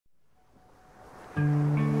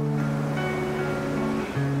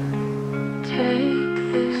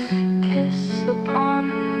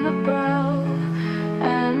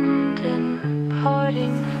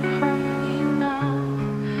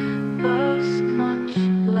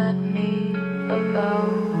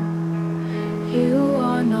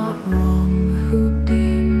not wrong who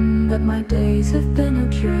deem that my days have been a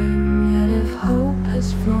dream. Yet if hope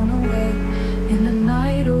has flown away, in a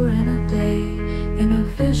night or in a day, in a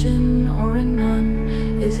vision or in none,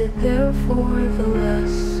 is it therefore the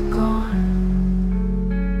less gone?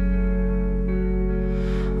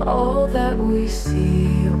 All that we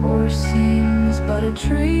see or seem is but a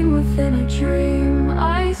dream within a dream.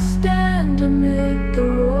 I stand amid the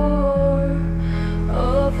roar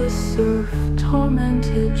of a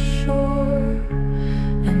surf-tormented shore,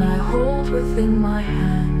 and I hold within my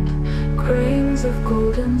hand grains of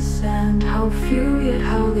golden sand. How few, yet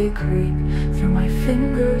how they creep through my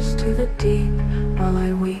fingers to the deep, while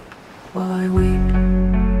I weep, while I weep.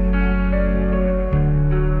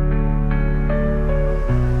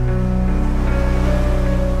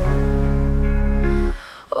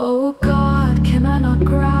 Oh God, can I not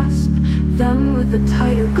grasp them with a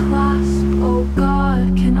tighter clasp? Oh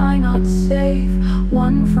God, can I not save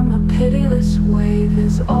one from a pitiless wave?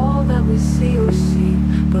 Is all that we see or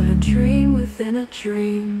seem but a dream within a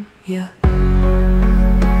dream? Yeah.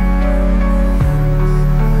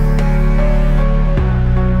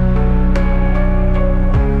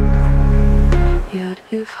 Yet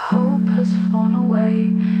if hope has flown away,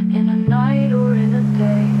 in a night or in a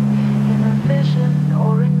day, in a vision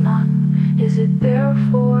or in none, is it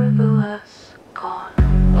therefore the less gone?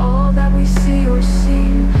 All that we see or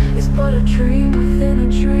seem is but a dream within a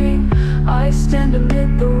dream. I stand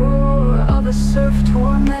amid the roar of a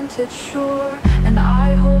surf-tormented shore, and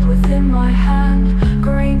I hold within my hand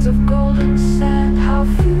grains of golden sand. How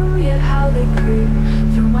few, yet how they creep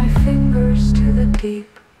through my fingers to the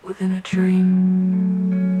deep within a dream.